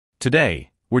Today,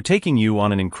 we're taking you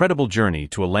on an incredible journey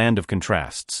to a land of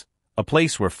contrasts, a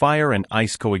place where fire and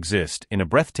ice coexist in a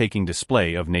breathtaking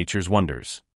display of nature's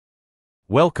wonders.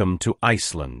 Welcome to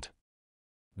Iceland.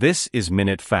 This is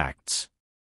Minute Facts.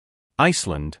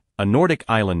 Iceland, a Nordic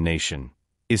island nation,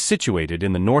 is situated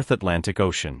in the North Atlantic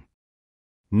Ocean.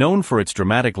 Known for its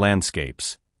dramatic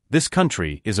landscapes, this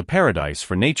country is a paradise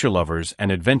for nature lovers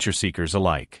and adventure seekers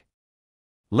alike.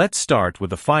 Let's start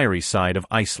with the fiery side of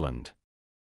Iceland.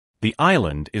 The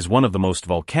island is one of the most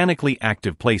volcanically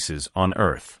active places on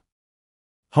Earth.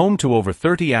 Home to over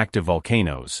 30 active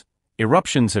volcanoes,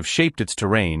 eruptions have shaped its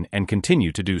terrain and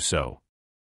continue to do so.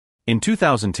 In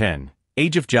 2010,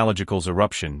 Eyjafjallajökull's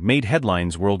eruption made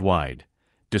headlines worldwide,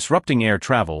 disrupting air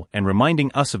travel and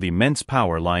reminding us of the immense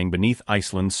power lying beneath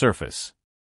Iceland's surface.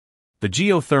 The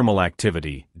geothermal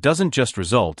activity doesn't just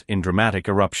result in dramatic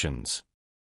eruptions.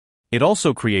 It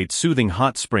also creates soothing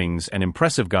hot springs and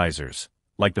impressive geysers,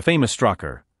 like the famous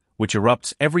Strokkur, which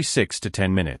erupts every 6 to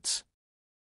 10 minutes.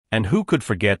 And who could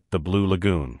forget the Blue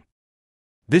Lagoon?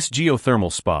 This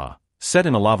geothermal spa, set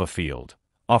in a lava field,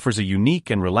 offers a unique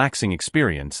and relaxing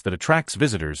experience that attracts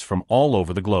visitors from all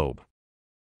over the globe.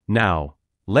 Now,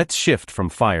 let's shift from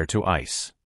fire to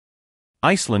ice.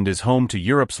 Iceland is home to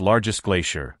Europe's largest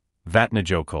glacier,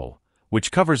 Vatnajökull,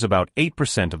 which covers about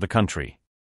 8% of the country.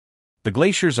 The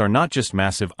glaciers are not just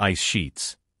massive ice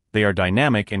sheets, they are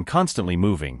dynamic and constantly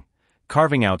moving,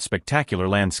 carving out spectacular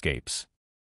landscapes.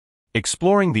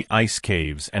 Exploring the ice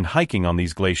caves and hiking on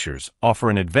these glaciers offer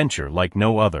an adventure like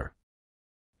no other.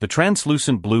 The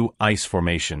translucent blue ice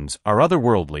formations are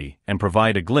otherworldly and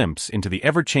provide a glimpse into the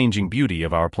ever-changing beauty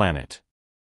of our planet.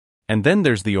 And then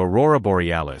there's the Aurora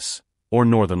Borealis, or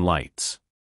Northern Lights.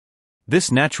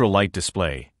 This natural light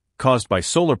display, caused by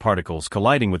solar particles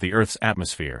colliding with the Earth's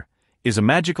atmosphere, is a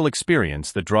magical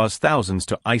experience that draws thousands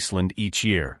to Iceland each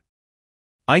year.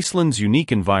 Iceland's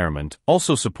unique environment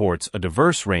also supports a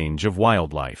diverse range of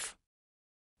wildlife.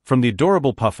 From the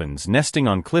adorable puffins nesting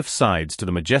on cliff sides to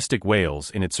the majestic whales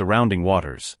in its surrounding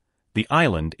waters, the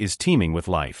island is teeming with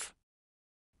life.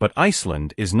 But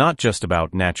Iceland is not just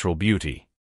about natural beauty.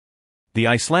 The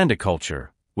Icelandic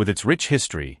culture, with its rich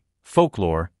history,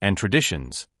 folklore, and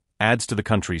traditions, adds to the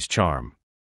country's charm.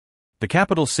 The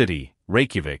capital city,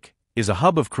 Reykjavik, is a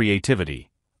hub of creativity,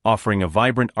 offering a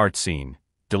vibrant art scene,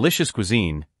 delicious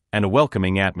cuisine, and a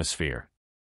welcoming atmosphere.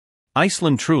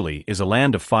 Iceland truly is a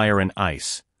land of fire and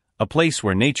ice, a place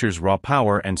where nature's raw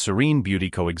power and serene beauty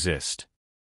coexist.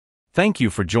 Thank you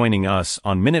for joining us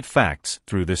on Minute Facts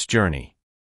through this journey.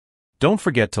 Don't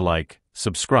forget to like,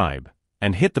 subscribe,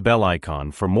 and hit the bell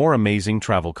icon for more amazing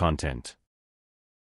travel content.